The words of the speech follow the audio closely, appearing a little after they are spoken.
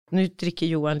Nu dricker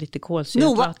Johan lite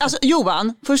kolsyrat.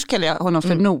 Johan, först kallar jag honom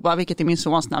för Noah, vilket är min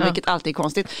sons namn, vilket alltid är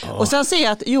konstigt. Och sen säger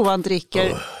jag att Johan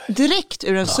dricker direkt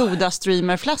ur en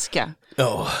Sodastreamer-flaska.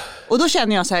 Och då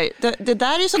känner jag så här, det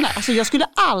där är ju sån där, alltså jag skulle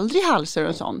aldrig halsa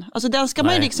en sån. Alltså den ska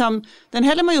man ju liksom, den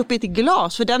häller man ju upp i ett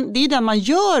glas, för det är den man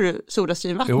gör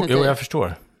Sodastream-vattnet i. Jo, jag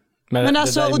förstår. Men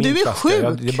alltså, och du är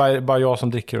sjuk. Det är bara jag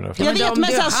som dricker den. Jag vet, men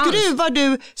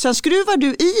sen skruvar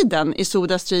du i den i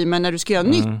Sodastreamen när du ska göra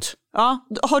nytt. Ja,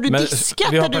 har du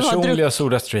diskat? Vi har personliga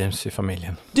Sodastreams i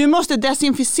familjen. Du måste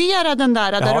desinficera den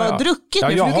där du har druckit.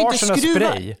 Ja, jag har sån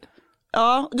spray.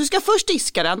 Ja, du ska först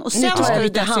diska den och sen ska du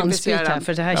desinficera den.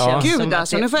 För det här känns Gud,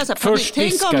 alltså, nu får jag säga, först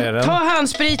diskar jag den. Ta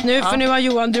handsprit nu, för nu har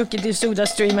Johan druckit i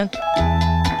Sodastreamen.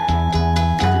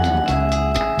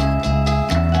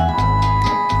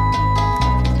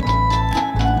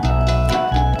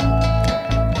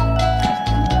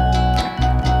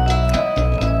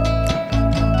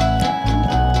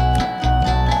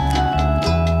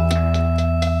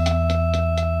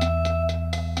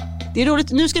 Det är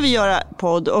roligt, nu ska vi göra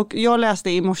podd och jag läste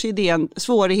i morse idén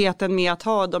svårigheten med att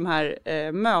ha de här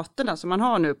mötena som man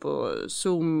har nu på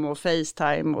Zoom och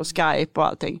FaceTime och Skype och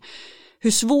allting.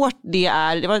 Hur svårt det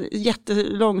är, det var en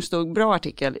jättelång, stor, bra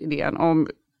artikel i idén om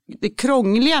det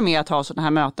krångliga med att ha sådana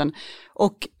här möten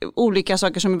och olika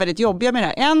saker som är väldigt jobbiga med det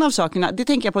här. En av sakerna, det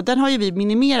tänker jag på, den har ju vi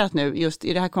minimerat nu just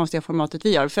i det här konstiga formatet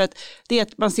vi gör, för att det är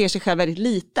att man ser sig själv väldigt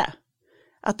lite.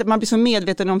 Att man blir så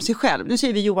medveten om sig själv. Nu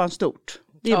ser vi Johan stort.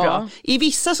 Det är bra. I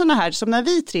vissa sådana här, som när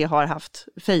vi tre har haft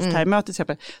FaceTime-möte till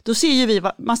exempel, då ser ju vi,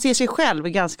 man ser sig själv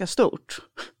ganska stort.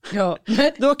 Ja.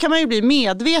 Då kan man ju bli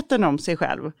medveten om sig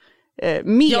själv.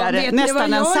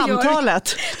 Nästan än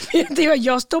samtalet.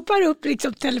 Jag stoppar upp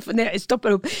liksom telefonen.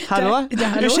 Hallå?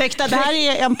 Ursäkta, det här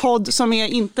är en podd som är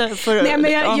inte för... Nej,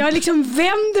 men jag liksom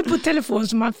vänder på telefon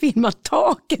som man filmar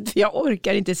taket. För jag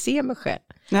orkar inte se mig själv.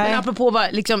 Nej. Men apropå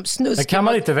vad liksom snusk. Men kan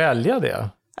man inte välja det?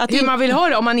 Hur man vill ha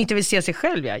det om man inte vill se sig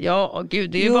själv. Ja,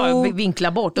 gud, det är ju bara att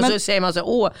vinkla bort. Och så säger man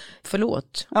så,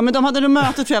 förlåt. Ja, men de hade nog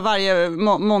möte tror jag varje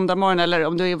måndag morgon, eller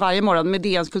om det är varje morgon, med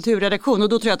DNs kulturredaktion. Och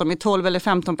då tror jag att de är 12 eller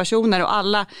 15 personer. Och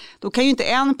alla, då kan ju inte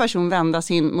en person vända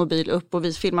sin mobil upp och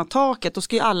filma taket. Då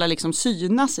ska ju alla liksom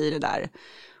synas i det där.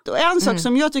 Och en sak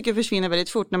som jag tycker försvinner väldigt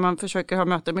fort när man försöker ha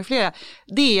möten med flera,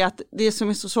 det är att det som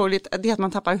är så sorgligt, det är att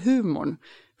man tappar humorn.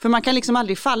 För man kan liksom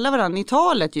aldrig falla varandra i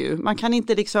talet ju. Man kan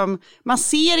inte liksom, man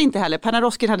ser inte heller. Panna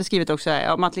Roskin hade skrivit också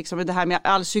om att liksom det här med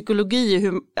all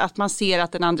psykologi, att man ser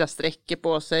att den andra sträcker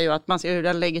på sig och att man ser hur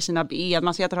den lägger sina ben,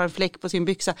 man ser att den har en fläck på sin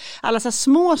byxa. Alla så här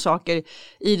små saker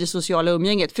i det sociala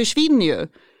umgänget försvinner ju.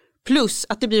 Plus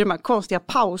att det blir de här konstiga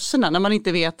pauserna när man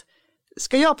inte vet,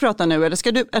 ska jag prata nu eller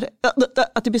ska du,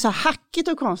 att det blir så hackigt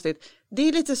och konstigt. Det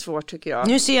är lite svårt tycker jag.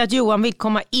 Nu ser jag att Johan vill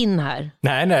komma in här.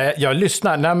 Nej, jag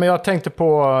lyssnar. Nej, men jag tänkte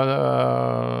på,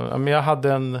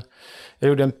 jag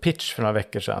gjorde en pitch för några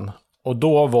veckor sedan. Och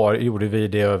då gjorde vi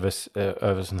det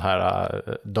över sån här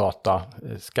data,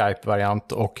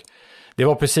 Skype-variant. Och det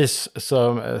var precis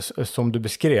som du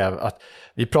beskrev, att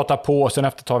vi pratar på och sen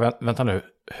efter tar vänta nu,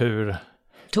 hur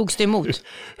togs det emot?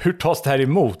 Hur tas det här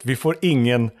emot? Vi får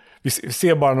vi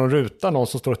ser bara någon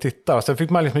som står och tittar. Och sen fick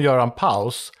man liksom göra en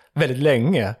paus väldigt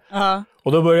länge. Uh-huh.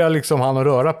 Och då började liksom han att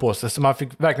röra på sig. Så man fick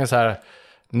verkligen så här,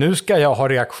 nu ska jag ha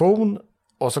reaktion.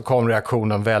 Och så kom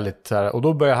reaktionen väldigt så här. Och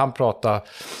då började han prata,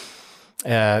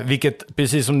 vilket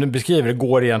precis som du beskriver,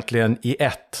 går egentligen i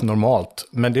ett normalt.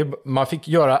 Men man fick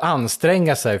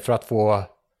anstränga sig för att få,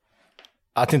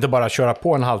 att inte bara köra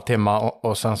på en halvtimme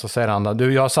och sen så säger han,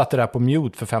 du, jag satte det där på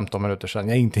mute för 15 minuter sedan,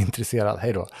 jag är inte intresserad,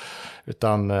 hej då.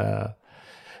 Utan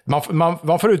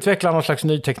man får utveckla någon slags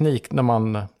ny teknik när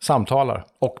man samtalar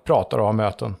och pratar och har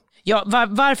möten. Ja,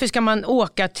 varför ska man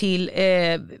åka till,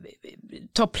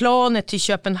 ta planet till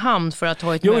Köpenhamn för att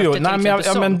ha ett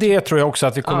möte? Men det tror jag också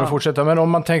att vi kommer att fortsätta. Men om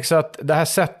man tänker sig att det här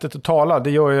sättet att tala,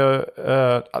 det gör ju,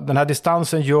 den här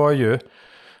distansen gör ju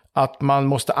att man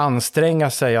måste anstränga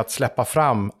sig att släppa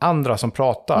fram andra som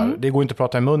pratar. Det går inte att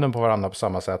prata i munnen på varandra på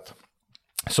samma sätt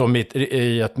som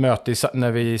i ett möte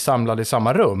när vi är samlade i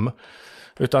samma rum.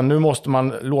 Utan nu måste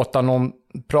man låta någon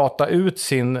prata ut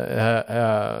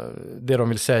det de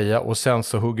vill säga och sen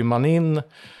så hugger man in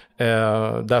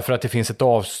därför att det finns ett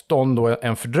avstånd och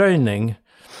en fördröjning.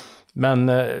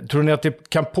 Men tror ni att det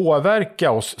kan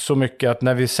påverka oss så mycket att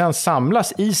när vi sen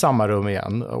samlas i samma rum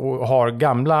igen och har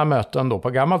gamla möten då på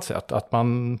gammalt sätt, att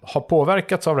man har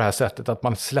påverkats av det här sättet, att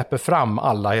man släpper fram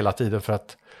alla hela tiden för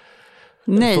att...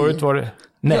 Nej. Förut var det...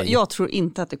 Nej. Jag tror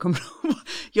inte att det kommer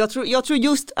att... Jag tror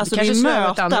just alltså vid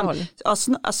möten,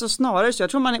 alltså snarare så, jag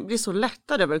tror man blir så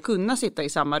lättad över att kunna sitta i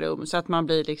samma rum så att man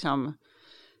blir liksom...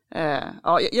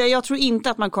 jag tror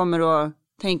inte att man kommer att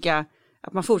tänka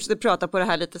att man fortsätter prata på det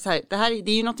här lite så här.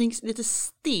 Det är ju någonting lite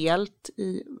stelt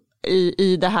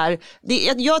i det här.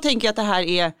 Jag tänker att det här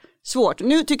är svårt.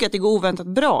 Nu tycker jag att det går oväntat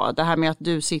bra, det här med att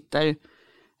du sitter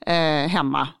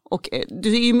hemma. Och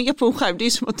du är ju med på en skärm, det är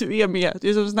som att du är med. Du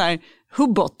är som en sån här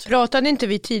hubbot. Pratade inte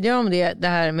vi tidigare om det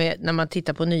här med när man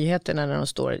tittar på nyheterna när de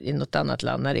står i något annat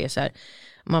land, när det är så här,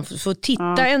 man får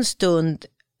titta en stund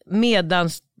medan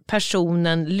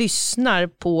personen lyssnar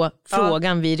på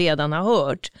frågan vi redan har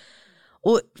hört.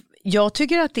 Och jag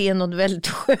tycker att det är något väldigt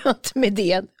skönt med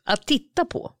det att titta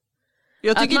på.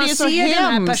 Jag tycker att man det är så ser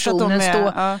den här personen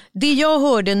stå. Det jag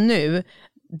hörde nu,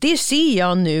 det ser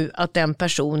jag nu att den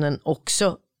personen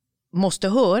också måste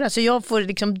höra. Så jag får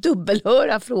liksom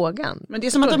dubbelhöra frågan. Men det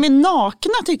är som att de är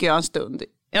nakna tycker jag en stund.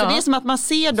 Ja. För det är som att man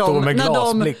ser dem står med när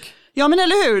glasblick. Ja men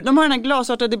eller hur, de har den här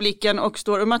glasartade blicken och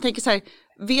står och man tänker så här,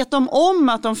 vet de om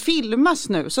att de filmas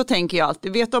nu? Så tänker jag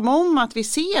alltid, vet de om att vi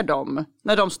ser dem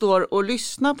när de står och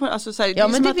lyssnar på, alltså så här, ja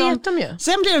men det vet de ju.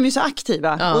 Sen blir de ju så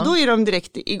aktiva och då är de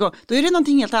direkt igång, då är det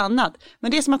någonting helt annat.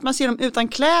 Men det är som att man ser dem utan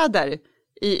kläder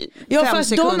i 5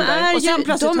 sekunder och sen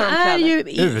plötsligt är ju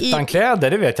utan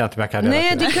kläder, det vet jag inte om jag kan.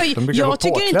 Nej, jag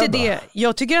tycker inte det.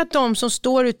 Jag tycker att de som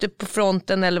står ute på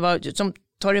fronten eller som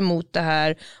tar emot det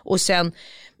här och sen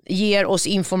ger oss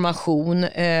information,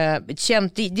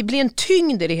 det blir en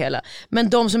tyngd i det hela. Men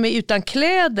de som är utan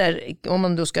kläder, om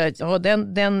man då ska ha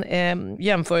den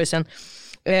jämförelsen,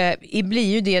 blir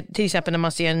ju det till exempel när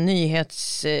man ser en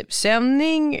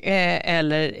nyhetssändning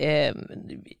eller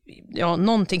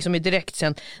någonting som är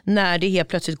direktsänd, när det helt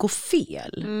plötsligt går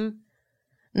fel.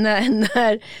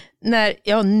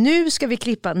 När nu ska vi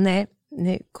klippa, nej,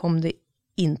 kom det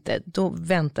inte, då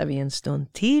väntar vi en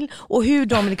stund till, och hur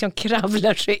de liksom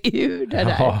kravlar sig ur det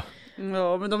där. Ja,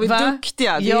 men de är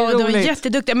duktiga. Det är de är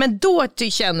jätteduktiga, men då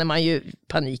känner man ju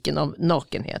paniken av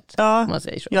nakenhet. Ja, om man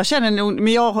säger så. Jag känner nog,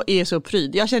 men jag är så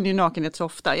pryd. Jag känner ju nakenhet så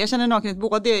ofta. Jag känner nakenhet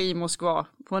både i Moskva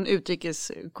på en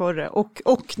utrikeskorre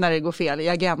och när det går fel i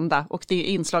Agenda, och det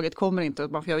inslaget kommer inte,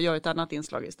 man får göra ett annat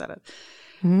inslag istället.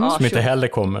 Som inte heller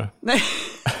kommer. Nej.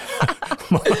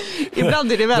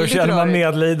 Ibland är det väldigt då känner man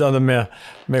medlidande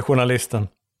med journalisten.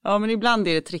 Ja, men ibland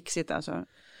är det trixigt alltså.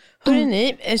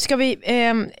 Hörrni, ska vi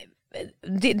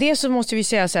det så måste vi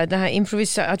säga så här, det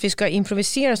här att vi ska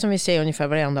improvisera som vi säger ungefär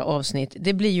varenda avsnitt,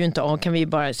 det blir ju inte av, kan vi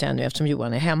bara säga nu eftersom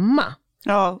Johan är hemma.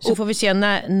 Ja, så får vi se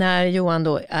när Johan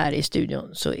då är i studion,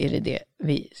 så är det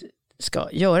vi ska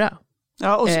göra.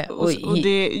 Ja, och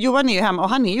Johan är ju hemma, och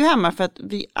han är ju hemma för att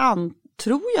vi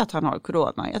tror ju att han har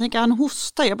corona. Jag tänker han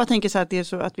hostar. Jag bara tänker så att det är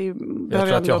så att vi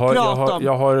behöver ändå prata om.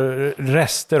 Jag har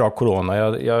rester av corona.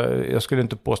 Jag skulle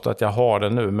inte påstå att jag har det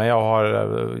nu, men jag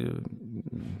har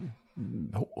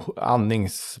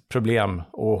andningsproblem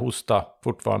och hosta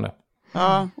fortfarande.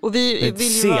 Ja, och vi vill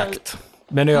ju segt.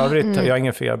 Men i övrigt jag har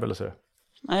ingen feber eller så.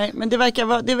 Nej, men det verkar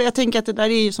vara, jag tänker att det där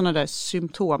är ju sådana där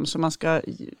symptom som man ska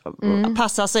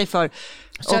passa sig för.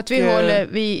 Så att vi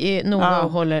är noga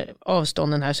och håller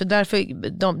avstånden här. Så därför,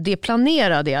 det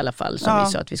planerade i alla fall som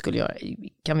vi sa att vi skulle göra,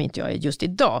 kan vi inte göra just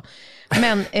idag.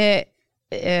 Men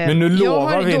nu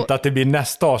lovar vi inte att det blir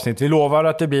nästa avsnitt. Vi lovar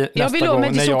att det blir nästa gång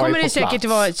men när så jag kommer är på det säkert plats.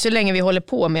 vara så länge vi håller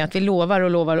på med att vi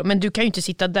lovar. Men du kan ju inte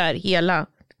sitta där hela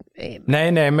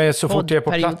Nej, men så fort jag är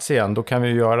på plats igen, då kan vi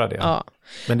göra det. Ja.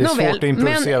 Men det är svårt att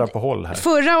improvisera på håll här.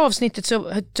 Förra avsnittet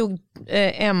så tog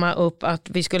Emma upp att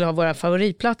vi skulle ha våra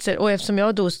favoritplatser, och eftersom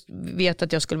jag då vet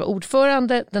att jag skulle vara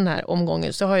ordförande den här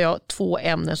omgången, så har jag 2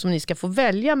 ämnen som ni ska få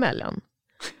välja mellan.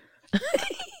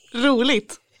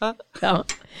 Roligt. Ja.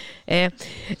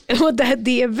 Och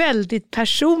det är väldigt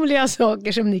personliga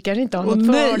saker som ni kanske inte har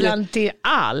något förhållande till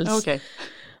alls. Okay.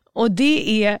 Och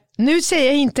det är, nu säger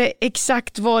jag inte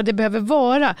exakt vad det behöver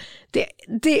vara.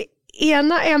 Det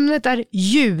ena ämnet är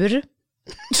djur.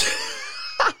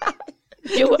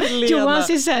 Johan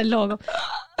ser så här lagom.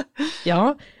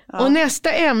 Ja. Och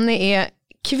nästa ämne är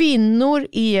kvinnor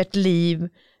i ert liv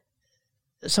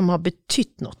som har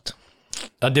betytt något.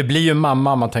 Ja, det blir ju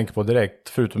mamma man tänker på direkt,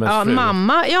 förutom ens fru.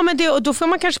 Mamma. Ja, men då får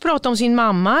man kanske prata om sin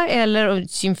mamma eller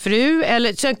sin fru.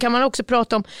 Eller sen kan man också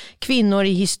prata om kvinnor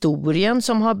i historien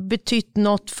som har betytt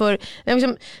något för...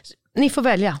 Liksom, ni får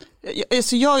välja.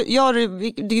 Alltså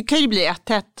det kan ju bli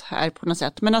 1-1 här på något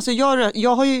sätt. Men alltså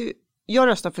jag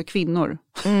röstar för kvinnor.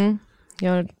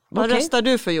 Vad röstar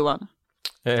du för, Johan?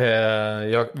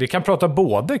 Vi kan prata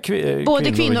både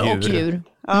kvinnor och djur.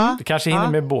 Vi kanske hinner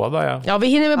med båda. Ja, vi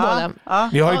hinner med båda.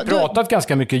 Vi har ju pratat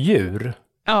ganska mycket djur.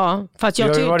 Ja, fast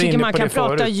jag tycker man kan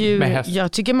prata djur.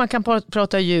 Jag tycker man kan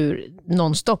prata djur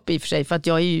nonstop i och för sig, för att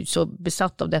jag är ju så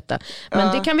besatt av detta.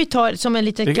 Men det kan vi ta som en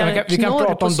liten knorr. Vi kan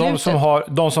prata om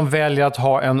de som väljer att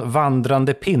ha en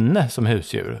vandrande pinne som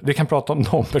husdjur. Vi kan prata om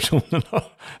de personerna.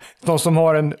 De som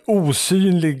har en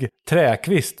osynlig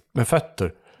träkvist med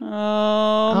fötter.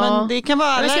 Men det kan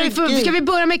vara ska vi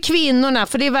börja med kvinnorna,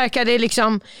 för det verkar det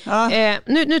liksom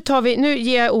nu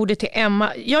ger jag ordet till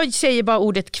Emma. Jag säger bara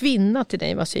ordet kvinna till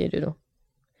dig. Vad säger du då?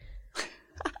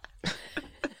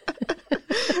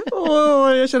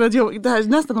 Jag känner att det här är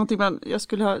nästan någonting jag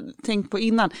skulle ha tänkt på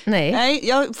innan. Nej,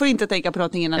 jag får inte tänka på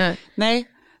någonting innan.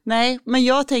 Nej, men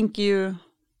jag tänker ju,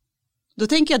 då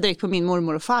tänker jag direkt på min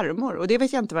mormor och farmor, och det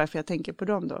vet jag inte varför jag tänker på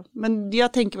dem då. Men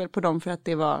jag tänker väl på dem för att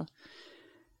det var.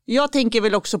 Jag tänker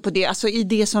väl också på det, alltså i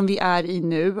det som vi är i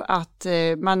nu, att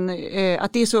det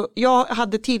är så. Jag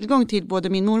hade tillgång till både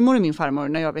min mormor och min farmor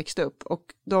när jag växte upp, och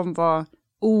de var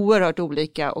oerhört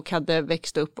olika och hade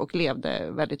växt upp och levde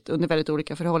under väldigt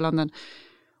olika förhållanden.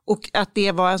 Och att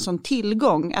det var en sån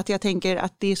tillgång, att jag tänker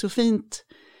att det är så fint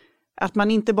att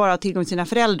man inte bara har tillgång till sina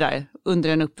föräldrar under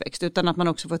en uppväxt, utan att man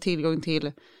också får tillgång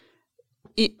till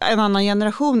en annan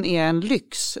generation är en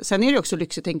lyx. Sen är det också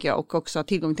lyxigt, tänker jag, och också ha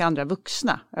tillgång till andra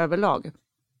vuxna överlag.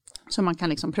 Som man kan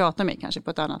liksom prata med kanske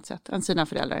på ett annat sätt än sina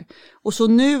föräldrar. Och så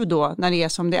nu då, när det är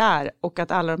som det är, och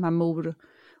att alla de här mor-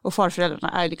 och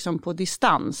farföräldrarna är liksom på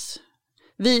distans.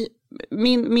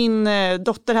 Min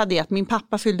dotter hade gett, min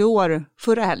pappa fyllde år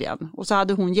förra helgen, och så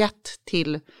hade hon gett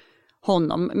till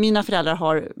honom. Mina föräldrar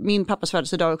har, min pappas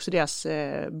födelsedag också deras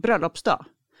bröllopsdag.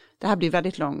 Det här blir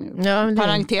väldigt lång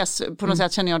parentes på något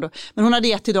sätt, känner jag då. Men hon hade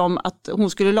gett till dem att hon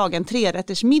skulle laga en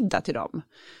 3-rättersmiddag till dem.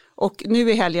 Och nu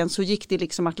i helgen så gick det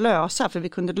liksom att lösa, för vi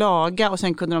kunde laga och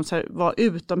sen kunde de så här vara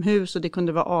utomhus och det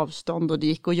kunde vara avstånd och det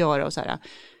gick att göra och så här.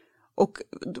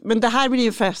 Men det här blir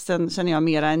ju förresten, känner jag,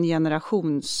 mera en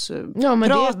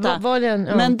generationsprata.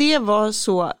 Men det var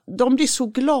så, de blir så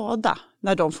glada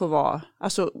när de får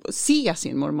se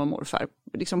sin mormor och morfar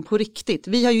liksom på riktigt.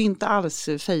 Vi har ju inte alls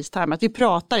FaceTime, att vi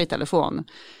pratar i telefon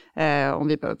om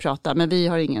vi behöver prata, men vi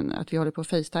har ingen att vi håller på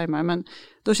FaceTime. Men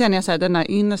då känner jag så här, den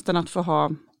här ynnesten att få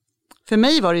ha, för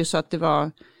mig var det ju så att det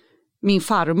var min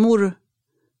farmor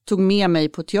tog med mig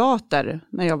på teater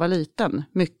när jag var liten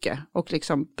mycket och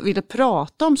liksom ville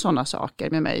prata om sådana saker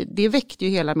med mig. Det väckte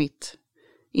ju hela mitt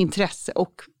intresse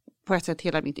och på ett sätt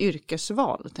hela mitt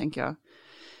yrkesval, tänker jag.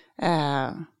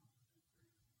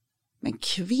 Men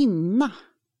kvinna?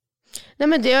 Nej,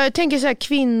 men jag tänker så här,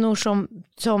 kvinnor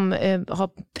som har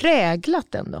präglat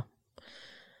den då.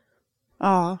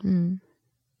 Ja. Mm.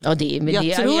 Ja, det är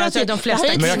jag tror att de flesta.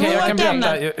 Men jag kan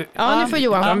berätta. Nu får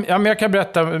Johan. Ja, men jag kan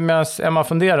berätta medan Emma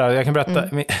funderar. Jag kan berätta.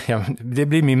 Det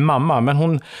blir min mamma, men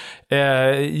hon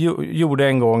gjorde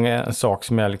en gång en sak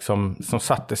som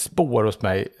satte spår hos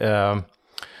mig.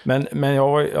 Men jag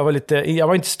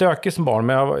var inte stökig som barn,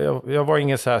 men jag var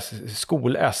ingen så här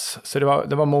skol-S. Så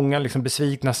det var många liksom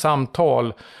besvikna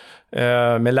samtal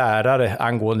med lärare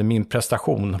angående min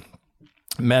prestation.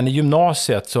 Men i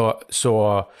gymnasiet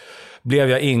så blev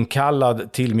jag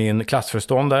inkallad till min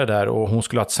klassföreståndare där, och hon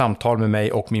skulle ha ett samtal med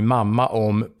mig och min mamma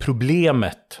om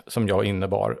problemet som jag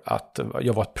innebar, att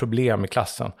jag var ett problem i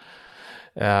klassen.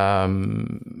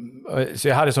 Så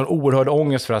jag hade sån oerhörd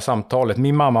ångest för det här samtalet.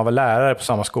 Min mamma var lärare på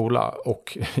samma skola,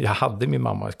 och jag hade min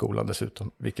mamma i skolan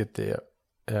dessutom, vilket är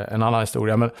en annan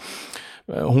historia. Men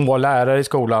hon var lärare i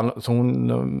skolan, så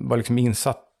hon var liksom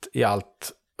insatt i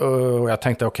allt. Och jag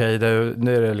tänkte okej,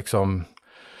 nu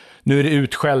är det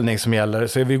utskällning som gäller.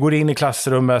 Så vi går in i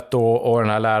klassrummet och den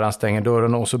här läraren stänger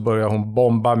dörren, och så börjar hon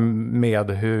bomba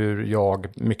med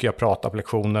hur mycket jag pratar på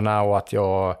lektionerna, och att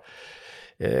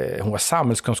hon var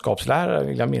samhällskunskapslärare,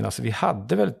 vill jag minnas. Vi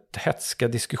hade väldigt hetska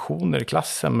diskussioner i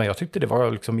klassen, men jag tyckte det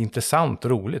var liksom intressant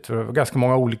och roligt. För det var ganska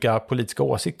många olika politiska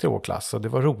åsikter i vår klass, och det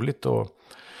var roligt att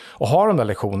ha de där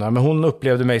lektionerna. Men hon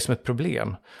upplevde mig som ett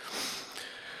problem.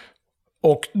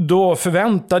 Och då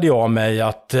förväntade jag mig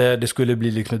att det skulle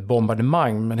bli liksom ett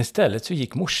bombardemang, men istället så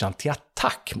gick morsan till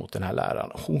attack mot den här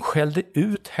läraren. Hon skällde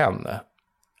ut henne,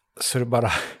 så det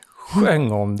bara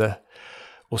sjöng om det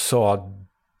och sa: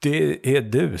 det är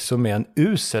du som är en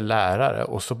usel lärare.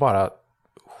 Och så bara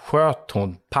sköt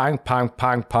hon pang, pang,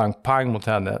 pang, pang, pang mot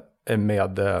henne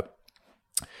med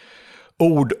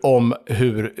ord om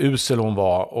hur usel hon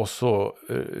var. Och så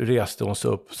reste hon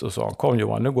sig upp och sa: kom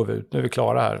Johan, nu går vi ut, nu är vi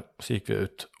klara här. Så gick vi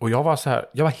ut. Och jag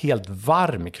var helt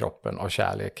varm i kroppen av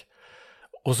kärlek.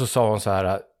 Och så sa hon så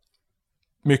här: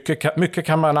 mycket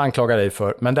kan man anklaga dig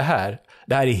för, men det här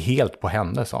är helt på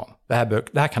henne, sa hon.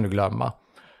 Det här kan du glömma.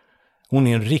 Hon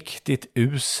är en riktigt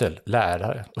usel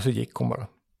lärare. Och så gick hon bara.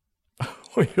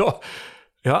 Och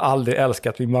Jag har aldrig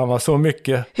älskat min mamma så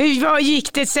mycket. Vad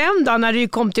gick det sen då när du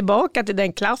kom tillbaka till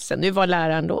den klassen? Du var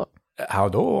läraren då? Ja,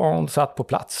 då var hon satt på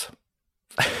plats.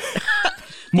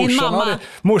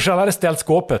 Morsan hade ställt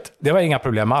skåpet. Det var inga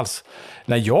problem alls.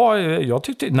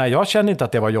 Jag kände inte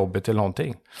att det var jobbigt eller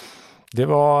någonting. Det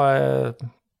var...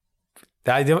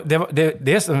 Det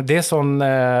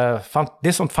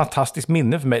är sånt fantastiskt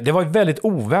minne för mig. Det var väldigt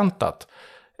oväntat.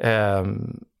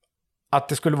 Att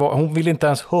det skulle vara... Hon ville inte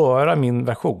ens höra min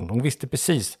version. Hon visste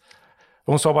precis.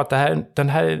 Hon sa bara att det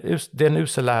är en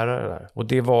usel lärare. Och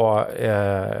det var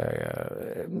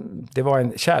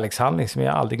en kärlekshandling som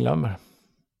jag aldrig glömmer.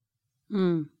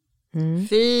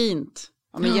 Fint.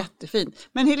 Ja, men jättefint.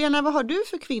 Men Helena, vad har du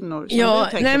för kvinnor som du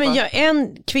tänker på?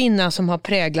 En kvinna som har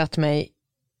präglat mig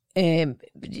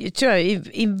tror jag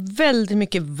i väldigt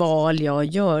mycket val jag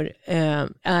gör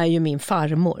är ju min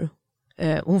farmor.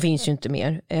 Hon finns ju inte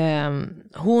mer.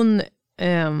 Hon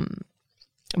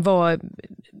var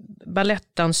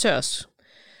balettdansös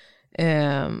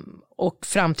och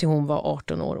fram till hon var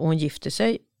 18 år och hon gifte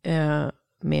sig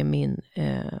med min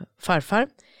farfar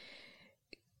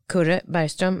Kurre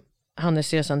Bergström,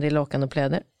 handelsresande i lakan och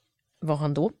pläder var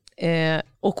han då,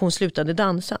 och hon slutade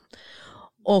dansa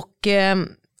och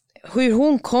hur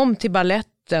hon kom till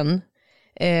balletten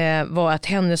var att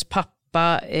hennes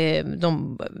pappa,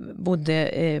 de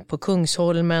bodde på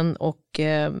Kungsholmen och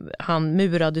han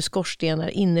murade skorstenar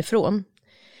inifrån.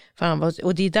 För han var,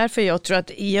 och det är därför jag tror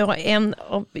att vi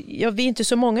är inte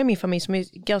så många i min familj som är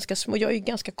ganska små, jag är ju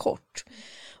ganska kort.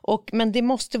 Men det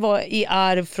måste vara i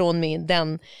arv från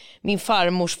min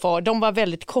farmors far. De var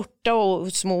väldigt korta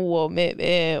och små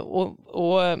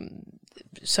och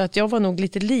så att jag var nog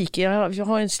lite lik. Jag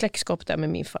har en släktskap där med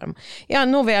min farmor. Ja,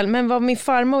 nåväl, men vad min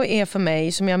farmor är för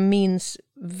mig som jag minns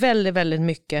väldigt, väldigt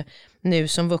mycket nu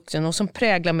som vuxen och som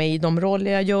präglar mig i de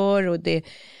roller jag gör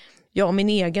och min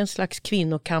egen slags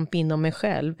kvinnokamp inom mig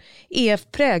själv är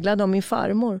präglad av min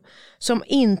farmor som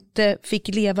inte fick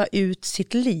leva ut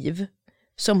sitt liv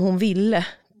som hon ville.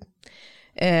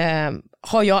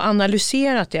 Har jag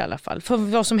analyserat i alla fall. För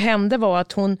vad som hände var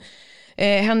att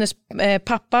hennes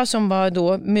pappa som var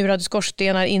då murade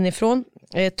skorstenar inifrån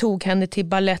tog henne till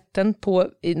balletten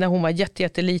när hon var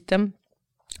jätteliten.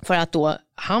 För att då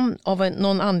han av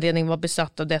någon anledning var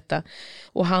besatt av detta.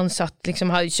 Och han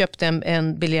köpte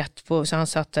en biljett så han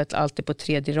satt alltid på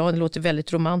tredje rad. Det låter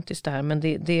väldigt romantiskt det här. Men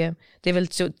det är väl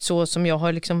så som jag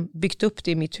har liksom byggt upp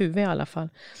det i mitt huvud i alla fall.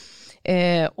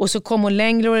 Och så kom hon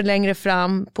längre och längre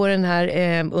fram på den här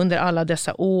under alla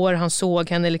dessa år. Han såg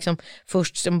henne liksom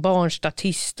först som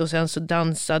barnstatist och sen så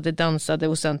dansade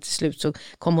och sen till slut så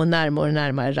kom hon närmare och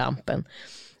närmare rampen.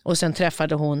 Och sen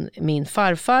träffade hon min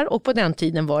farfar och på den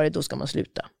tiden var det då ska man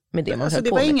sluta med det man höll på med.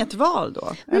 Det var inget val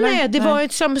då? Eller? Nej, det var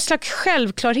ett slags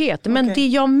självklarhet. Men det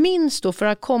jag minns då för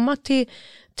att komma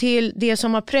till det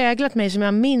som har präglat mig som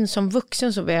jag minns som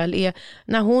vuxen så väl är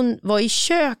när hon var i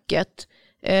köket.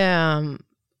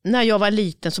 När jag var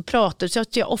liten så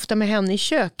jag ofta med henne i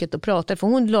köket och pratade för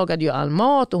hon lagade ju all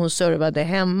mat och hon servade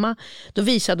hemma. Då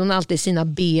visade hon alltid sina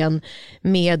ben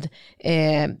med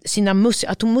sina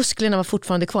att musklerna var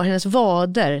fortfarande kvar. Hennes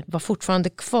vader var fortfarande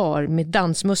kvar med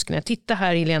dansmusklerna. Titta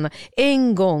här Helena,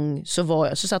 en gång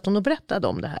så satt hon och berättade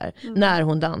om det här när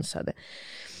hon dansade.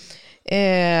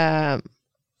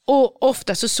 Och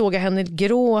ofta så såg jag henne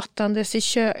gråtandes i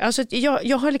köket. Alltså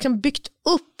jag har liksom byggt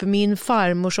upp min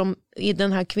farmor som i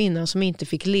den här kvinnan som inte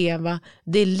fick leva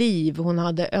det liv hon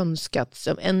hade önskat.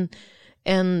 Som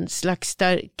en slags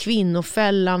där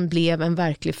kvinnofällan blev en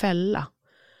verklig fälla.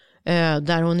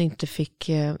 Där hon inte fick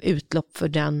utlopp för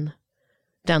den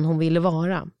hon ville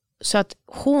vara. Så att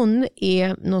hon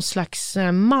är någon slags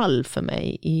mall för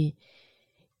mig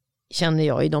känner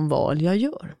jag i de val jag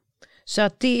gör. Så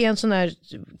att det är en sån här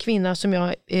kvinna som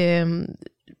hon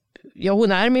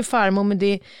är min farmor men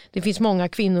det finns många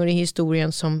kvinnor i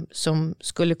historien som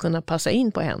skulle kunna passa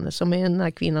in på henne. Som är den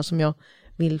här kvinnan som jag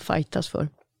vill fightas för.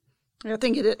 Jag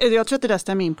tror att det där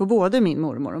stämmer in på både min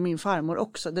mormor och min farmor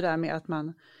också. Det där med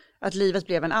att livet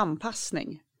blev en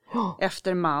anpassning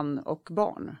efter man och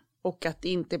barn. Och att det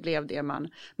inte blev det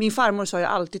Min farmor sa ju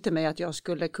alltid till mig att jag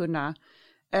skulle kunna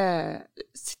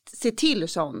se till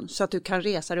så att du kan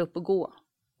resa dig upp och gå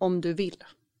om du vill.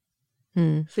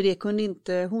 För det kunde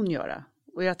inte hon göra.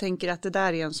 Och jag tänker att det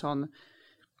där är en sån...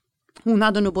 Hon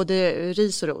hade nog både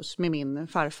ris och ros med min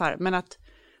farfar. Men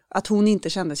att hon inte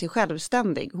kände sig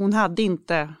självständig. Hon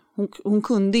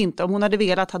kunde inte, om hon hade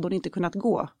velat hade hon inte kunnat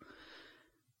gå.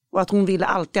 Och att hon ville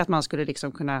alltid att man skulle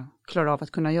liksom kunna klara av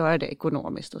att kunna göra det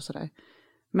ekonomiskt och sådär.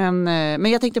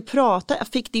 Men jag tänkte prata,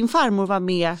 fick din farmor vara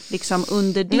med liksom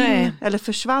under din, nej. Eller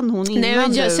försvann hon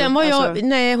innan sen var jag,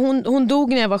 nej, hon dog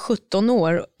när jag var 17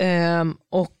 år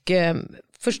och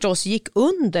förstås gick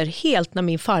under helt när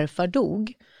min farfar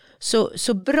dog.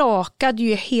 Så brakade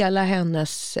ju hela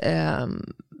hennes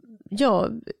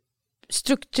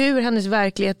struktur, hennes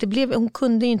verklighet. Hon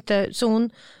kunde inte, så hon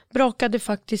brakade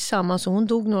faktiskt samman, så hon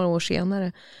dog några år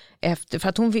senare efter, för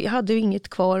att hon hade inget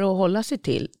kvar att hålla sig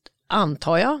till,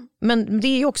 antar jag. Men det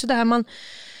är ju också det här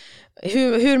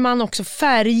hur man också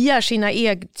färgar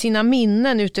sina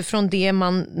minnen utifrån det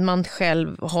man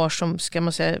själv har som, ska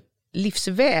man säga,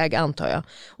 livsväg, antar jag.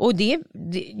 Och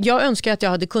jag önskar att jag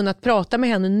hade kunnat prata med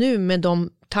henne nu med de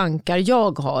tankar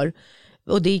jag har.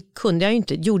 Och det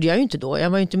gjorde jag ju inte då. Jag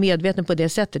var ju inte medveten på det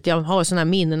sättet. Jag har såna här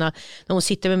minnena när hon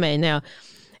sitter med mig när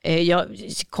jag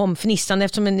kom fnissande,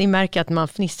 eftersom ni märker att man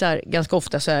fnissar ganska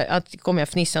ofta, så här, att kommer jag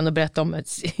fnissande och berätta om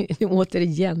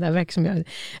återigen, det verkar som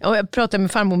jag pratade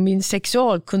med farmor om min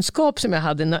sexualkunskap som jag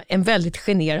hade, en väldigt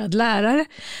generad lärare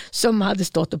som hade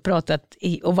stått och pratat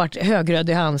och varit högröd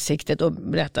i ansiktet och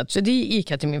berättat, så det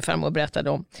gick jag till min farmor och berättade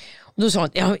om. Och då sa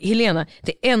hon, Helena,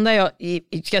 det enda jag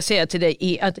ska säga till dig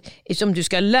är att som du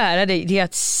ska lära dig, det är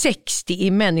att 60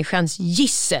 är människans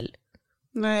gissel.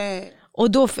 Nej.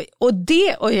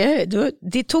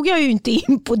 Det tog jag ju inte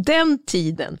in på den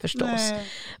tiden förstås. Nej.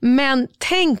 Men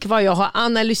tänk vad jag har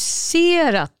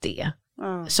analyserat det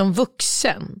som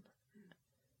vuxen.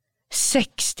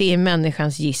 60 är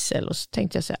människans gissel. Och så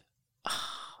tänkte jag så här,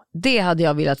 det hade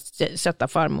jag velat sätta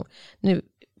farmor. Nu,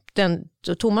 den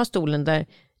tomma stolen där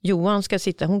Johan ska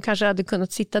sitta, hon kanske hade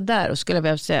kunnat sitta där och skulle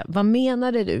vilja säga, vad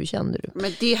menade du, kände du?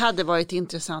 Men det hade varit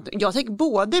intressant. Jag tänker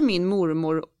både min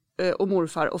mormor och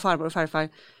morfar och farmor och farfar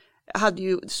hade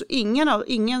ju, så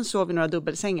ingen sov i några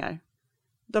dubbelsängar.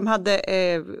 De hade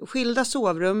skilda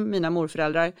sovrum, mina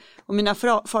morföräldrar, och mina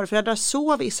farföräldrar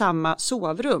sov i samma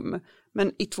sovrum,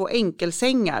 men i 2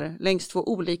 enkelsängar längs 2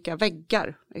 olika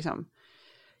väggar liksom.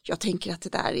 Jag tänker att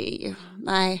det där är,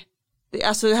 nej.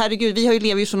 Alltså herregud,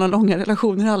 lever ju sådana långa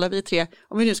relationer alla vi 3.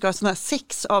 Om vi nu ska ha sådana här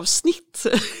 6 avsnitt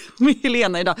med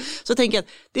Helena idag, så tänker jag att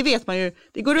det vet man ju,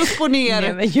 det går upp och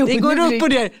ner. Nej, det går upp och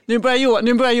ner. Nu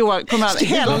börjar Johan komma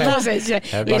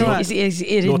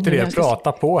låter det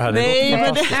prata på här.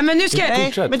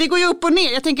 Men det går ju upp och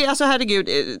ner. Jag tänker, alltså herregud,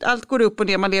 allt går upp och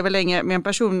ner, man lever länge med en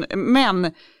person,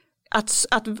 men att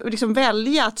liksom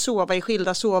välja att sova i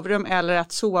skilda sovrum eller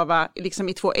att sova liksom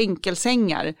i 2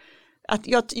 enkelsängar.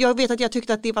 Att jag vet att jag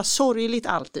tyckte att det var sorgligt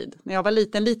alltid. När jag var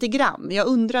liten, lite grann. Jag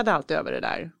undrade allt över det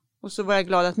där. Och så var jag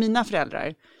glad att mina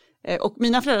föräldrar, och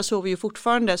mina föräldrar sover ju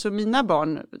fortfarande, så mina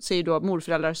barn ser ju då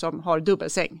morföräldrar som har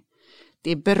dubbelsäng.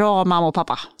 Det är bra, mamma och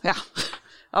pappa.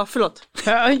 Ja, förlåt.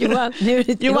 Ja, Johan,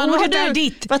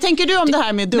 vad tänker du om det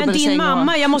här med dubbelsäng? Men din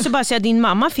mamma, jag måste bara säga, din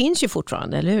mamma finns ju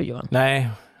fortfarande, eller hur Johan? Nej.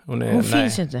 Hon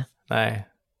finns inte. Nej.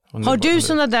 Har du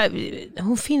sådana där,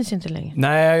 hon finns inte längre?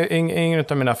 Nej, ingen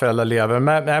av mina föräldrar lever.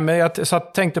 Men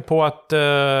jag tänkte på att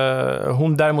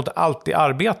hon däremot alltid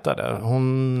arbetade.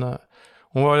 Hon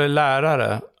var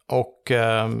lärare och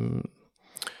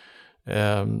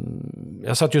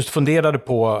jag satt just och funderade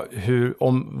på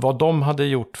vad de hade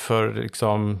gjort för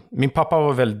liksom, min pappa var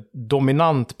en väldigt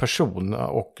dominant person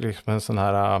och liksom en sån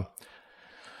här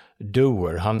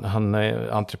doer, han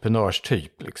är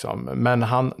entreprenörstyp liksom. Men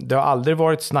det har aldrig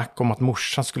varit snack om att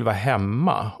morsan skulle vara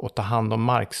hemma och ta hand om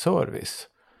markservice.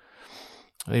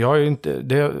 Jag är ju inte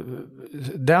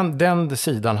den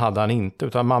sidan hade han inte,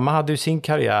 utan mamma hade ju sin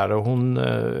karriär och hon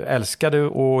älskade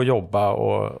att jobba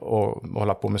och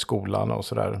hålla på med skolan och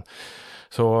sådär.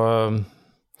 Så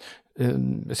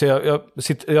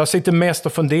jag sitter mest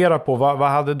och funderar på vad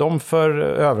hade de för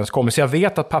överenskommelse. Jag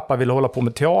vet att pappa ville hålla på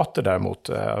med teater däremot.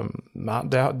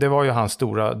 Det var ju hans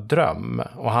stora dröm.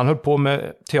 Och han höll på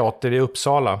med teater i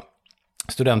Uppsala,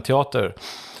 studentteater.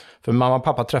 För mamma och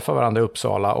pappa träffade varandra i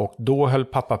Uppsala och då höll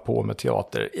pappa på med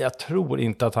teater. Jag tror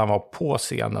inte att han var på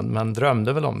scenen, men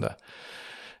drömde väl om det.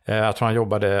 Jag tror han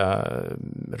jobbade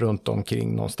runt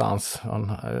omkring någonstans.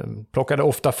 Han plockade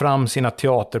ofta fram sina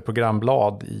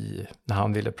teaterprogramblad när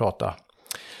han ville prata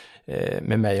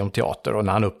med mig om teater. Och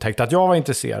när han upptäckte att jag var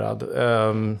intresserad.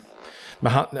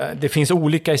 Men det finns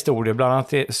olika historier. Bland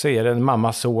annat så är det en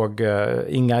mamma såg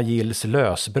Inga Gills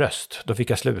lösbröst. Då fick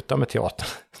jag sluta med teater.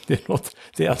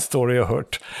 Det är en story jag har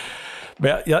hört.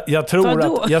 Men jag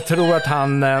tror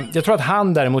att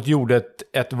han däremot gjorde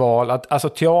ett val. Alltså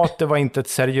teater var inte ett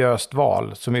seriöst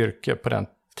val som yrke på den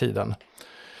tiden.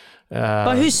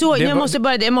 Hur så? Jag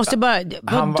måste bara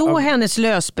vadå hennes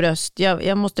lösbröst?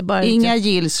 Jag måste bara Inga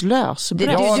Gills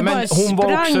lösbröst. Du bara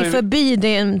sprang förbi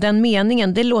den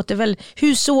meningen. Det låter väl,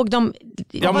 hur såg de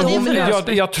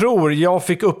Jag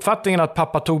fick uppfattningen att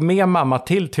pappa tog med mamma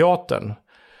till teatern.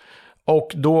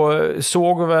 Och då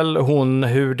såg väl hon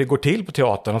hur det går till på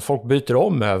teatern. Att folk byter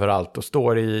om överallt och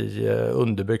står i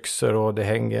underbyxor och det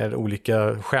hänger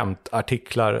olika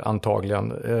skämtartiklar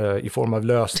antagligen i form av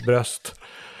lösbröst.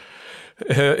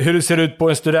 Hur det ser ut på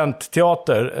en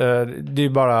studentteater, det är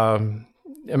bara...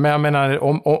 Men jag menar,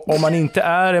 om man inte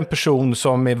är en person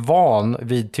som är van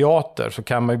vid teater så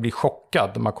kan man ju bli chockad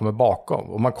när man kommer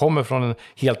bakom. Om man kommer från en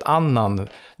helt annan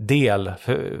del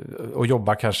och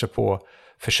jobbar kanske på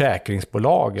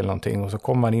försäkringsbolag eller någonting och så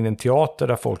kommer man in i en teater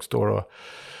där folk står och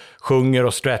sjunger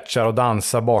och stretchar och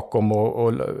dansar bakom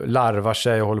och larvar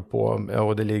sig och håller på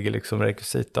och det ligger liksom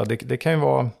rekvisita. Det kan ju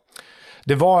vara...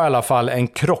 Det var i alla fall en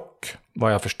krock,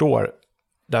 vad jag förstår,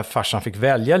 där farsan fick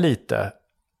välja lite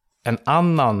en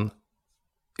annan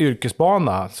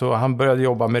yrkesbana. Så han började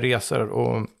jobba med resor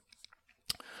och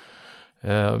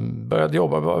började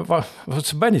jobba.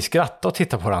 Så började ni skratta och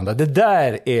titta på varandra. Det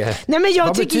där är... Nej, men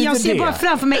jag ser bara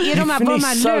framför mig, är de här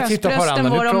lösbrösten?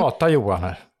 Nu pratar Johan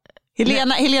här.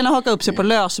 Helena hakar upp sig på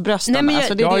lösbrösten. Nej,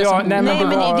 men det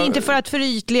är inte för att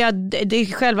förytliga det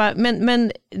själva,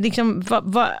 men liksom,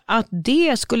 att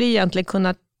det skulle egentligen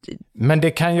kunna... Men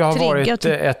det kan ju ha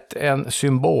varit en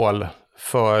symbol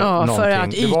för någonting. För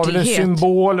att det var väl en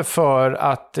symbol för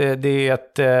att det är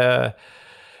ett...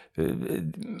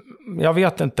 jag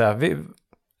vet inte.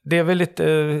 Det är väl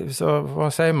lite... Så,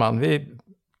 vad säger man? Vi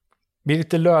är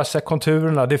lite lösa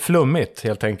konturerna. Det är flummigt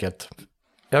helt enkelt.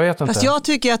 Jag vet inte. Fast jag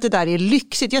tycker att det där är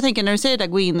lyxigt. Jag tänker när du säger det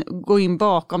där, gå in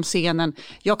bakom scenen.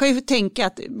 Jag kan ju tänka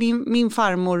att min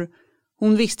farmor,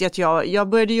 hon visste att jag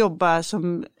började jobba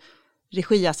som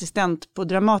regiassistent på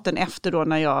Dramaten efter då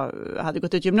när jag hade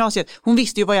gått ut gymnasiet. Hon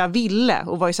visste ju vad jag ville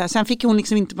och var ju så här, sen fick hon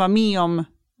liksom inte vara med om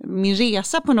min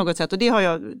resa på något sätt och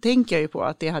det tänker jag ju på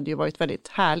att det hade ju varit väldigt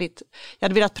härligt. Jag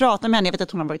hade velat prata med henne, jag vet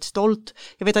att hon har varit stolt.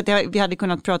 Jag vet att vi hade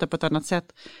kunnat prata på ett annat sätt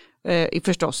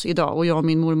förstås idag och jag och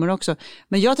min mormor också.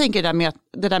 Men jag tänker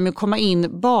det där med att komma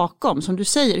in bakom, som du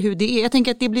säger, hur det är. Jag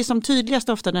tänker att det blir som tydligast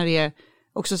ofta när det är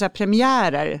också så här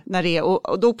premiärer, när det är,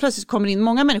 och då plötsligt kommer in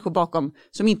många människor bakom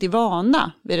som inte är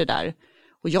vana vid det där.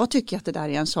 Och jag tycker att det där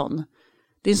är en sån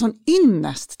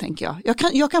ynnest, tänker jag.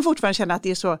 Jag kan fortfarande känna att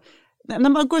det är så, när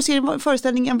man går och ser en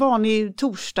föreställning en vanlig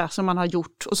torsdag som man har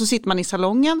gjort och så sitter man i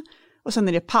salongen och sen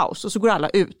är det paus och så går alla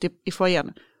ut i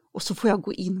foajén och så får jag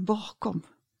gå in bakom.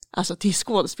 Alltså till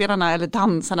skådespelarna eller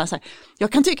dansarna. Så här.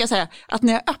 Jag kan tycka så här, att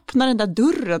när jag öppnar den där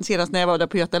dörren senast när jag var där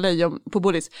på Göta Lejon på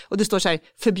Bolis och det står så här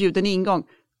förbjuden ingång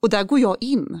och där går jag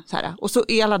in så här, och så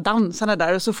är alla dansarna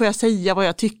där och så får jag säga vad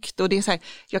jag tyckte och det är så här,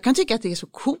 jag kan tycka att det är så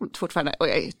coolt fortfarande och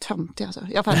jag är töntig alltså.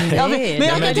 Men jag kan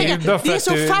tycka det är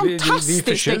så fantastiskt.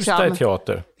 Vi är förtjusta i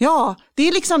teater. Ja, det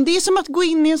är som att gå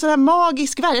in i en sån här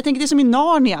magisk värld. Jag tänker det är som i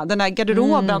Narnia, den här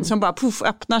garderoben som bara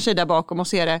öppnar sig där bakom och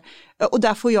ser det. Och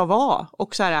där får jag vara.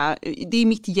 Och så här, det är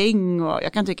mitt gäng och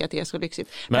jag kan tycka att det är så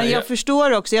lyxigt. Men jag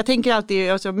förstår också, jag tänker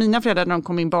alltid, alltså, mina föräldrar när de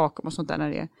kommer in bakom och sånt där när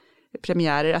det är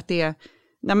premiärer, att det är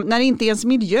när det inte är ens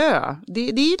miljö, det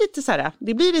är lite så här,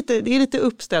 det är lite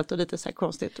uppställt och lite så här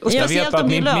konstigt. Och speciellt om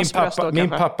det är lösbröst då, min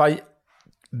pappa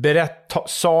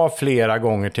sa flera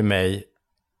gånger till mig,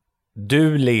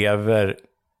 du lever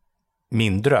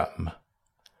min dröm.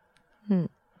 Mm.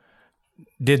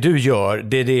 Det du gör,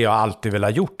 det är det jag alltid vill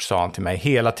ha gjort, sa han till mig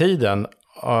hela tiden.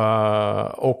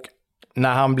 Och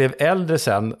när han blev äldre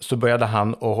sen så började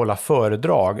han att hålla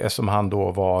föredrag, eftersom han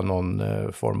då var någon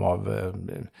form av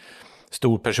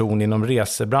stor person inom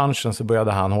resebranschen, så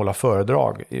började han hålla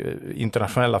föredrag,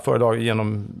 internationella föredrag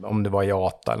genom, om det var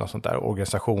IATA eller något sånt där,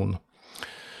 organisation.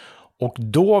 Och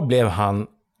då blev han,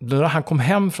 när han kom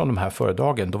hem från de här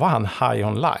föredragen, då var han high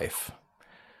on life.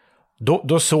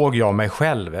 Då såg jag mig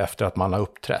själv efter att man har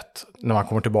uppträtt, när man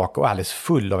kommer tillbaka och är alldeles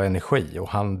full av energi. Och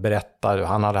han berättade,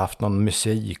 han hade haft någon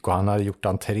musik och han hade gjort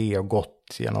entré och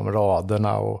gått genom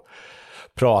raderna och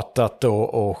pratat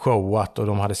och showat och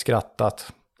de hade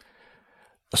skrattat.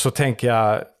 Så tänker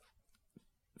jag,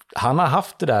 han har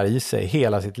haft det där i sig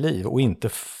hela sitt liv och inte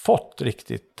fått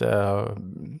riktigt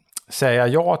säga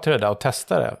ja till det där och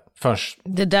testa det. Först.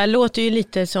 Det där låter ju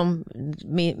lite som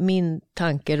min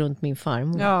tanke runt min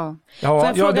farmor. Ja,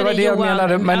 det var det jag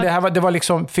menade, men det var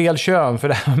liksom fel kön för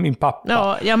det här var min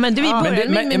pappa. Ja, men det,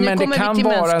 men det kan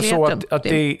vara så att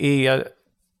det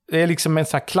är liksom en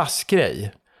sån här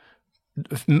klassgrej.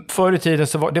 Förr i tiden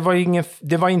så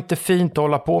det var inte fint att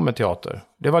hålla på med teater.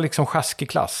 Det var liksom sjaskig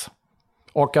klass.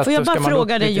 Och att, får jag bara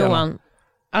fråga dig, Johan,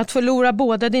 att förlora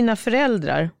båda dina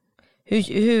föräldrar,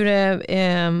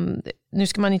 nu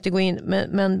ska man inte gå in,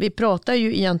 men vi pratar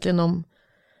ju egentligen om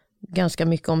ganska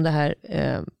mycket om det här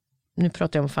nu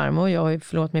pratar jag om farmor, jag har ju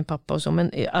förlorat min pappa och så,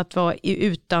 men att vara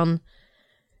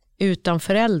utan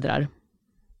föräldrar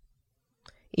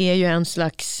är ju en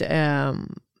slags,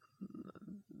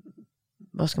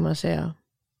 vad ska man säga,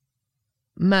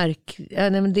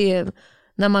 men det är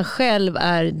när man själv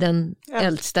är den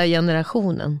äldsta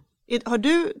generationen. Har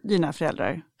du dina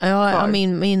föräldrar? Ja,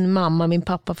 min mamma, min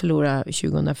pappa förlorade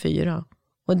 2004.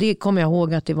 Och det kommer jag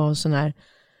ihåg att det var en sån här,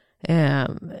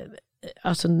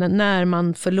 alltså när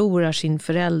man förlorar sin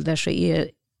förälder så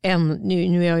är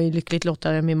nu är jag ju lyckligt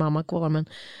lottad, min mamma kvar,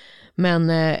 men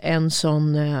en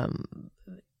sån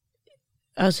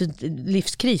alltså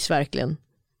livskris verkligen.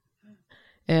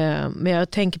 Men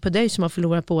jag tänker på dig som har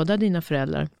förlorat båda dina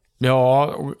föräldrar.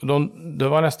 Ja, det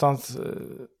var nästan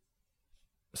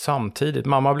samtidigt.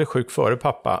 Mamma blev sjuk före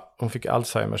pappa. Hon fick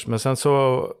Alzheimers. Men sen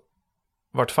så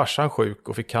vart farsan sjuk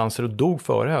och fick cancer och dog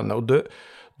före henne. Och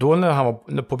då när han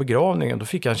var på begravningen, då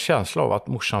fick jag en känsla av att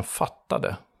morsan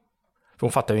fattade. För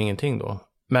hon fattade ju ingenting då.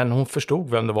 Men hon förstod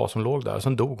vem det var som låg där. Och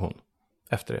sen dog hon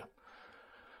efter det.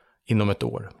 Inom ett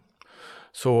år.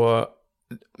 Så,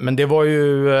 men det var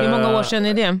ju... Hur många år sedan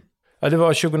är det? Ja, det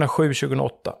var 2007-2008.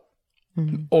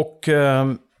 Och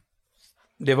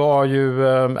det var ju,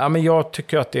 men jag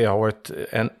tycker att det har varit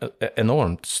en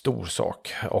enormt stor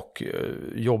sak och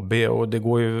jobbig, och det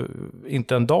går ju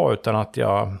inte en dag utan att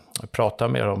jag pratar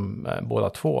med dem båda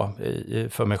två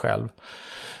för mig själv.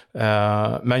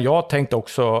 Men jag tänkte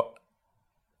också,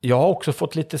 jag har också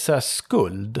fått lite så här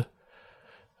skuld.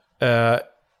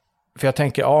 För jag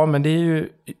tänker, men det är ju,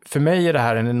 för mig är det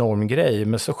här en enorm grej,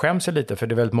 men så skäms jag lite för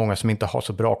det är väldigt många som inte har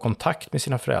så bra kontakt med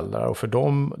sina föräldrar, och för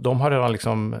de har redan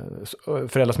liksom,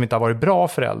 föräldrar som inte har varit bra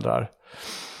föräldrar,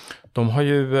 de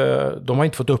har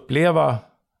inte fått uppleva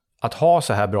att ha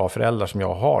så här bra föräldrar som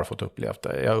jag har fått uppleva.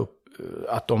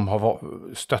 Att de har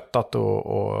stöttat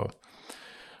och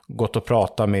gått och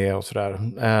pratat med och sådär.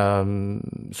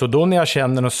 Så då när jag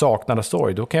känner någon saknad och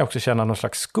sorg, då kan jag också känna någon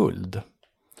slags skuld.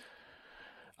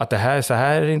 Att så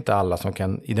här är det inte alla som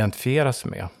kan identifiera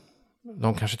sig med.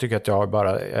 De kanske tycker att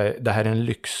det här är en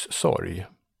lyxsorg.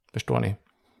 Förstår ni?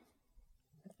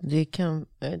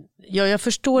 Jag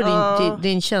förstår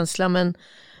din känsla,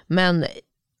 men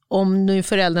om nu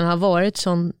föräldrarna har varit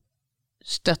sån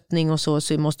stöttning och så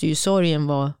måste ju sorgen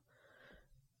vara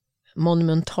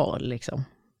monumental liksom.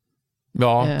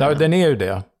 Ja, den är ju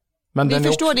det. Men vi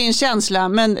förstår din känsla,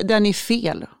 men den är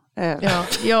fel.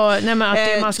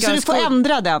 Man ska så du får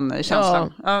ändra den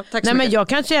känslan. Ja, tack så mycket. Men jag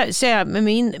kan säga med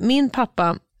min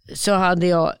pappa så hade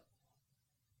jag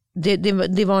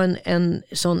det var en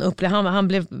sån upplevelse.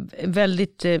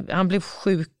 Han blev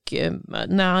sjuk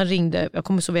när han ringde. Jag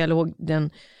kommer så väl ihåg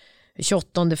den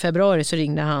 28 februari så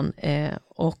ringde han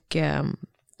och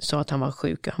sa att han var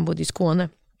sjuk. Han bodde i Skåne.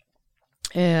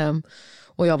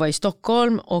 Och jag var i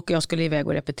Stockholm och jag skulle iväg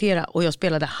och repetera, och jag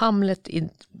spelade Hamlet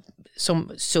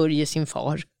som sörjer sin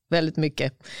far väldigt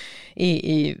mycket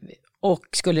och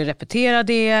skulle repetera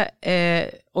det,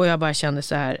 och jag bara kände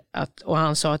så här och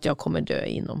han sa att jag kommer dö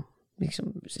inom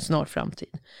liksom, snar framtid.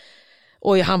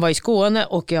 Och han var i Skåne,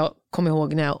 och jag kommer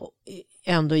ihåg när jag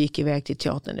ändå gick iväg till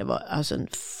teatern, det var alltså en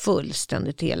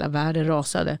fullständigt, hela världen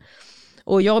rasade.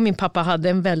 Och jag och min pappa hade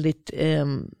en väldigt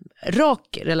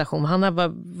rak relation. Han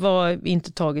var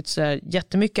inte tagit så här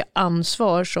jättemycket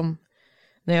ansvar som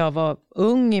när jag var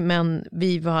ung, men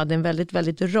vi hade en väldigt,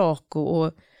 väldigt rak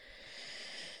och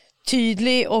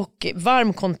tydlig och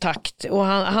varm kontakt. Och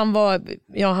han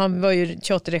var ju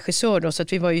teaterregissör då, så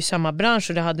att vi var ju i samma bransch,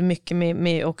 och det hade mycket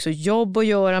med också jobb att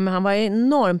göra, men han var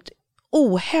enormt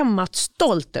ohämmat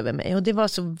stolt över mig, och det var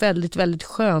så väldigt, väldigt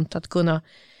skönt att kunna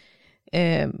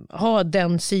ha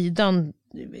den sidan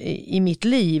i mitt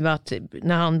liv, att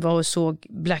när han var och såg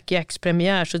Black Jacks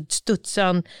premiär så studsade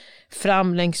han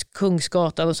fram längs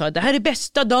Kungsgatan och sa: det här är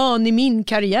bästa dagen i min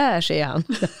karriär, säger han.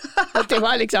 Det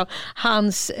var liksom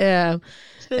hans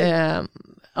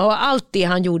och allt det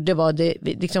han gjorde var det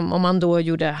liksom, om han då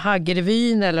gjorde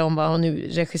Haggerevyn eller om han nu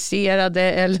regisserade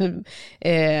eller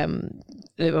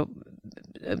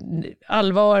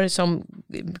allvar som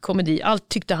komedi, allt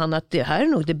tyckte han att det här är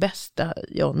nog det bästa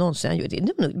jag någonsin gjort. Det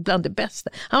är nog bland det bästa.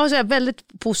 Han var så här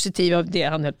väldigt positiv av det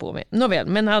han höll på med. Nåväl,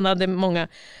 men han hade många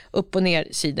upp- och ner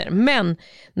sidor. Men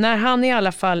när han i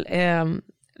alla fall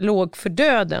låg för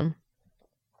döden,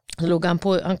 låg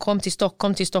han kom till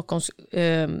Stockholms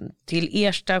till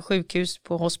Ersta sjukhus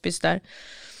på hospice där.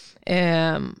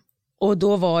 Och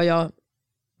då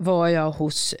var jag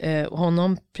hos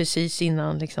honom precis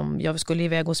innan liksom, jag skulle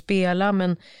iväg och spela,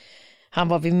 men han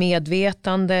var vid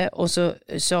medvetande, och så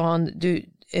sa han: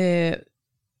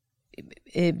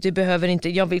 du behöver inte,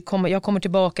 jag kommer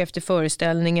tillbaka efter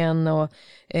föreställningen och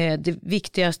det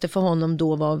viktigaste för honom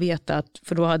då var att veta att,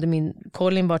 för då hade min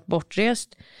Colin varit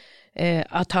bortrest,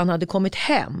 att han hade kommit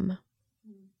hem.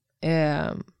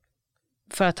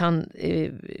 För att han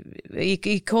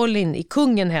i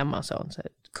kungen hemma, sa han.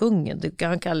 Kungen,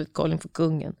 han kallade Colin för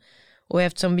kungen. Och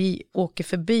eftersom vi åker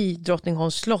förbi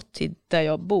Drottningholms slott till där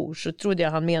jag bor, så trodde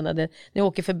jag han menade, när jag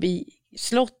åker förbi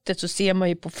slottet så ser man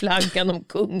ju på flaggan om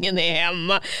kungen är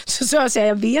hemma. Så sa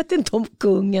jag vet inte om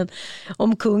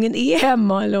kungen är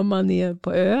hemma eller om han är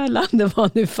på Öland, det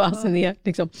var nu fasen är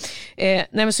liksom. Nej,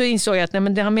 men så insåg jag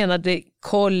att han menade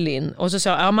Colin, och så sa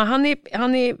jag, men han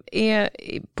är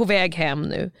på väg hem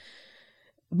nu.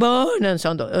 Barnen, sa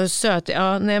han då, söt.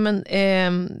 Ja, nej men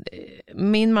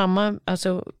min mamma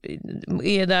alltså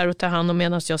är där och tar hand om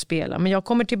medan jag spelar, men jag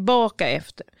kommer tillbaka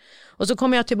efter. Och så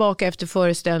kommer jag tillbaka efter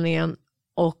föreställningen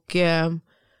och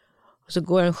så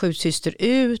går en sjuksyster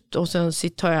ut och sen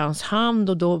tar jag hans hand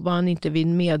och då var han inte vid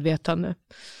medvetande.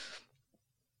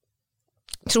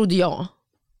 Trodde jag.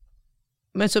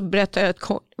 Men så berättade jag att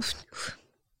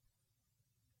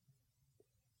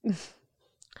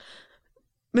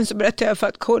men så berättade jag för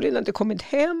att Colin hade kommit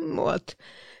hem och att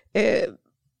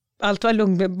allt var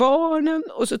lugnt med barnen,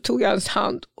 och så tog jag hans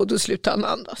hand och då slutade han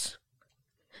andas.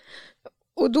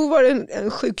 Och då var det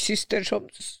en sjuksyster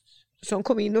som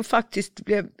kom in och faktiskt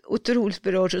blev otroligt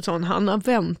berörd och sa han har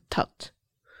väntat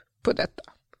på detta.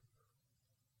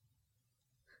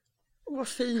 Vad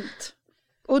fint.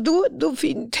 Och då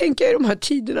tänker jag i de här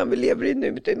tiderna vi lever i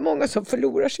nu, det är många som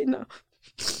förlorar sina.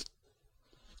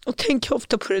 Och tänker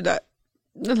ofta på det där,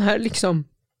 den här liksom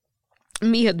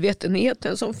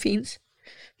medvetenheten som finns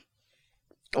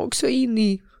också in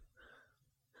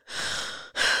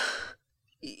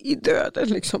i döden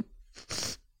liksom.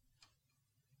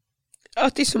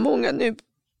 Att det är så många nu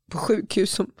på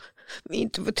sjukhus som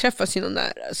inte får träffa sina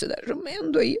nära så där, som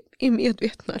ändå är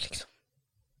medvetna liksom.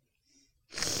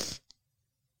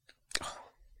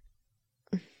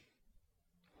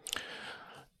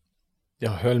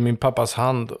 Jag höll min pappas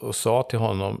hand och sa till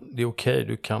honom, det är okej,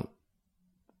 du kan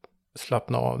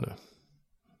slappna av nu.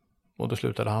 Och då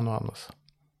slutade han att andas.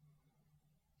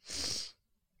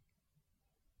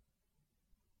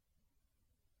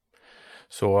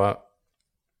 Så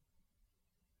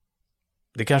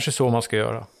det är kanske så man ska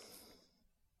göra.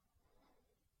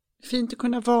 Fint att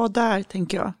kunna vara där,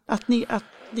 tänker jag. Att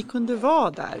ni kunde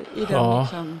vara där i den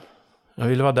liksom. Jag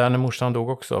ville vara där när morsan dog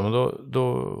också. Men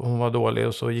då hon var dålig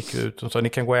och så gick vi ut. Hon sa, ni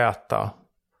kan gå och äta.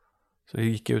 Så vi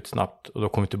gick ut snabbt och då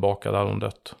kom vi tillbaka, där hade hon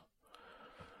dött.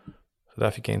 Så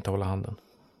där fick jag inte hålla handen.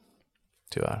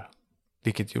 Tyvärr.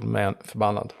 Vilket gjorde mig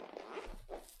förbannad.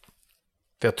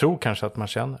 För jag tror kanske att man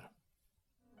känner.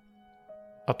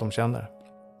 Att de känner.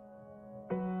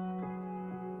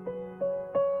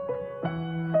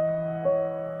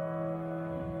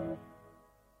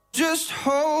 Just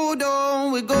hold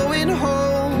on, we're going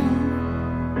home.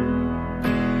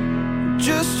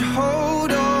 Just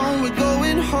hold on, we're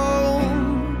going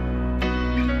home.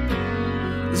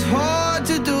 It's hard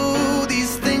to do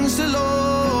these things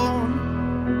alone.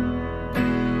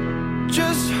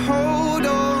 Just hold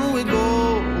on, we're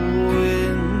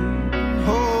going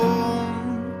home.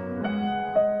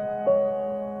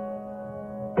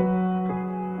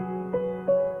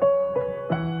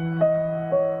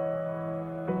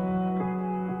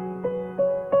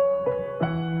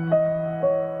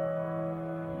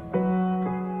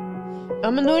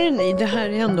 Ja, men hörrni, det här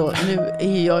är ändå, nu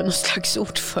är jag någon slags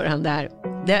ordförande här.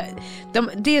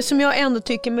 Det som jag ändå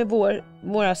tycker med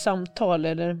våra samtal,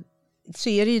 eller, så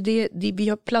är det ju det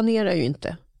vi planerar ju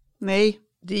inte. Nej.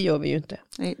 Det gör vi ju inte.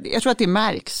 Nej, jag tror att det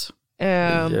märks.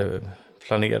 Vi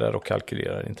planerar och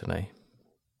kalkylerar inte, nej.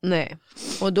 Nej,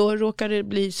 och då råkar det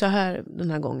bli så här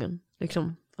den här gången.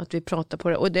 Liksom, att vi pratar på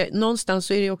det. Och någonstans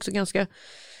så är det också ganska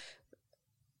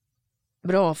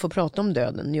bra att få prata om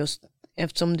döden, just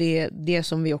eftersom det är det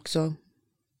som vi också,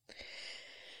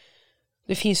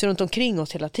 det finns runt omkring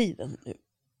oss hela tiden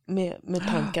nu, med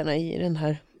tankarna i den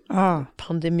här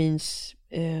pandemins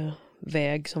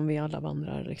väg som vi alla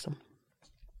vandrar liksom.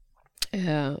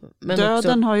 Men döden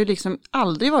också, har ju liksom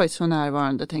aldrig varit så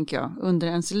närvarande, tänker jag, under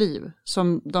ens liv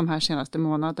som de här senaste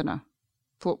månaderna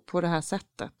på det här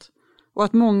sättet. Och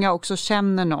att många också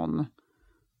känner någon.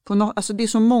 Alltså det är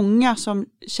så många som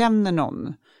känner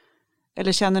någon.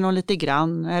 Eller känner någon lite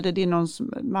grann. Eller det är någons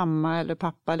mamma eller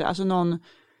pappa. Alltså någon.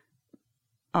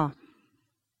 Ja.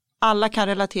 Alla kan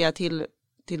relatera till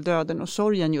döden och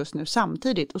sorgen just nu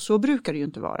samtidigt. Och så brukar det ju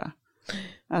inte vara.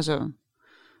 Alltså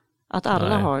att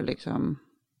alla har liksom.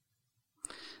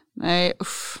 Nej,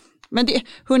 usch. Men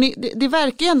det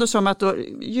verkar ju ändå som att då,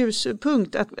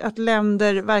 ljuspunkt, att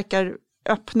länder verkar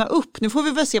öppna upp. Nu får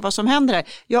vi väl se vad som händer här.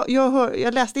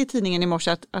 Jag läste i tidningen i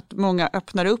morse att många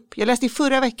öppnar upp. Jag läste i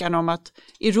förra veckan om att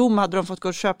i Rom hade de fått gå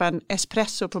och köpa en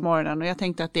espresso på morgonen och jag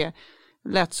tänkte att det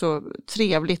lät så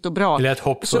trevligt och bra. Det lät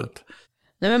hoppfullt.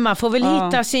 Nej, men man får väl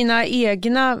hitta sina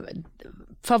egna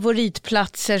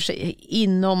favoritplatser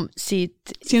inom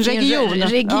sin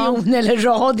region eller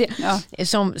radie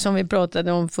som vi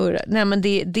pratade om förra. Nej, men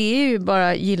det är ju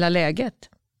bara gilla läget.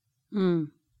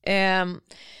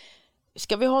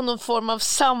 Ska vi ha någon form av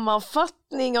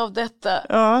sammanfattning av detta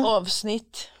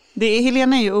avsnitt?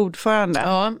 Helena är ju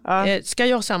ordförande. Ska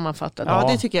jag sammanfatta det? Ja,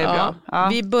 det tycker jag är bra. Ja.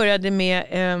 Vi började med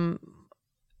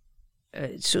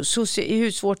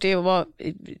hur svårt det är att vara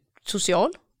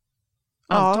social.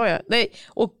 Antar jag. Nej,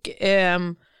 och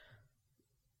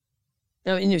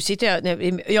nu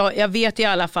sitter jag vet i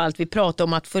alla fall att vi pratar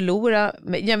om att förlora.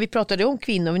 Vi pratade om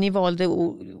kvinnor, men ni valde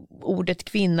ordet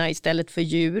kvinna istället för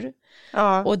djur.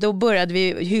 Ja. Och då började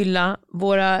vi hylla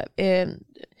våra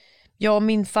jag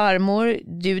min farmor,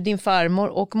 du din farmor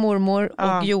och mormor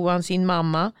och Johan sin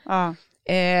mamma.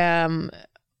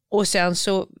 Och sen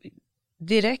så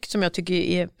direkt, som jag tycker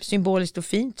är symboliskt och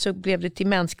fint, så blev det till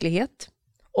mänsklighet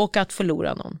och att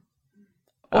förlora någon.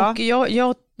 Och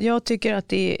jag tycker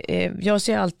att jag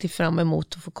ser alltid fram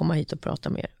emot att få komma hit och prata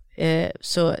med er.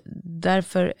 Så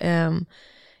därför är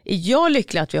jag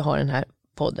lycklig att vi har den här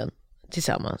podden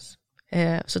tillsammans.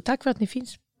 Så tack för att ni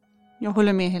finns. Jag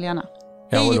håller med Helena.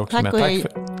 Jag håller också med.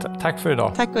 Tack för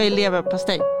idag. Tack och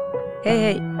leverpastej. Hej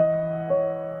hej.